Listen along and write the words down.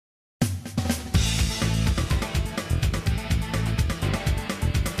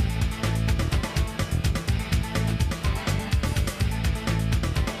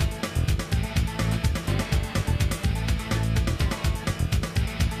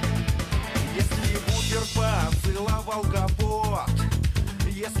поцеловал капот,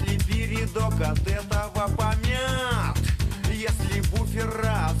 если передок от этого помят, если буфер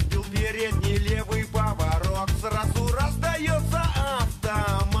разбил передний левый поворот, сразу раздается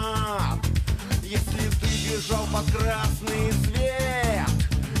автомат. Если ты бежал под красный свет,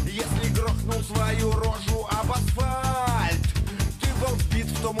 если грохнул свою рожу об асфальт, ты был сбит,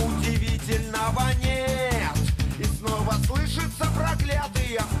 в том удивительного нет, и снова слышится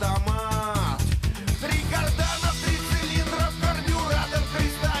проклятый автомат. Три кардана, три цилиндра, карбюратор,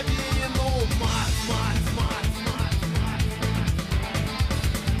 крестовину. Мать, мать, мать, мать, мать.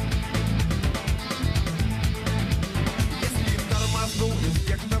 Если тормознул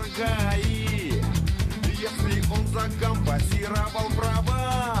инспектор ГАИ, если он закомпасировал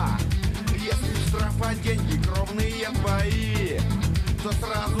права, если штраф, а деньги кровные твои, то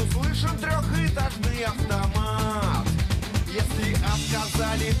сразу слышен трехэтажный автомат. Если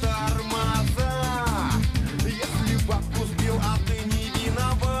отказали тормоза, если бабку сбил, а ты не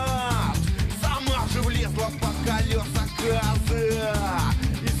виноват, сама же влезла под колеса газа,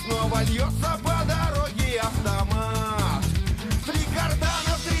 и снова льется по дороге автомат. Три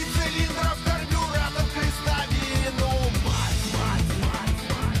кардана, три цилиндра, карбюратор, крестовину. Мать, мать, мать,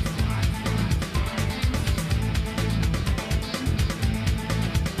 мать,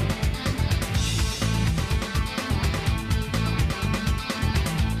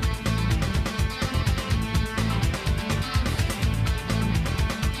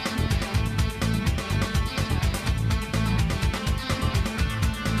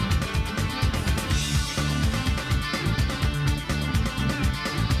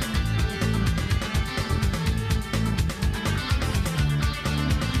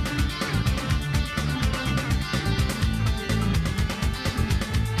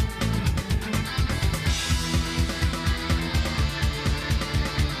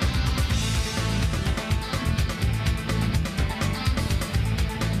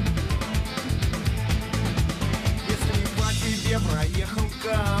 проехал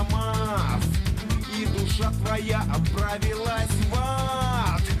КамАЗ, и душа твоя отправилась в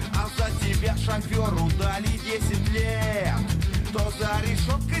ад, а за тебя шоферу дали 10 лет, то за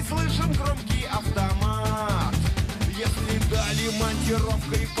решеткой слышен громкий автомат. Если дали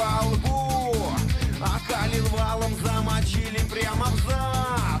монтировкой по лбу, а коленвалом замочили прямо в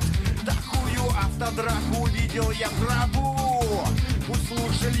зад, такую автодраку видел я в гробу. Пусть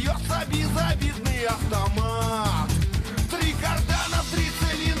лучше льется безобидный автомат.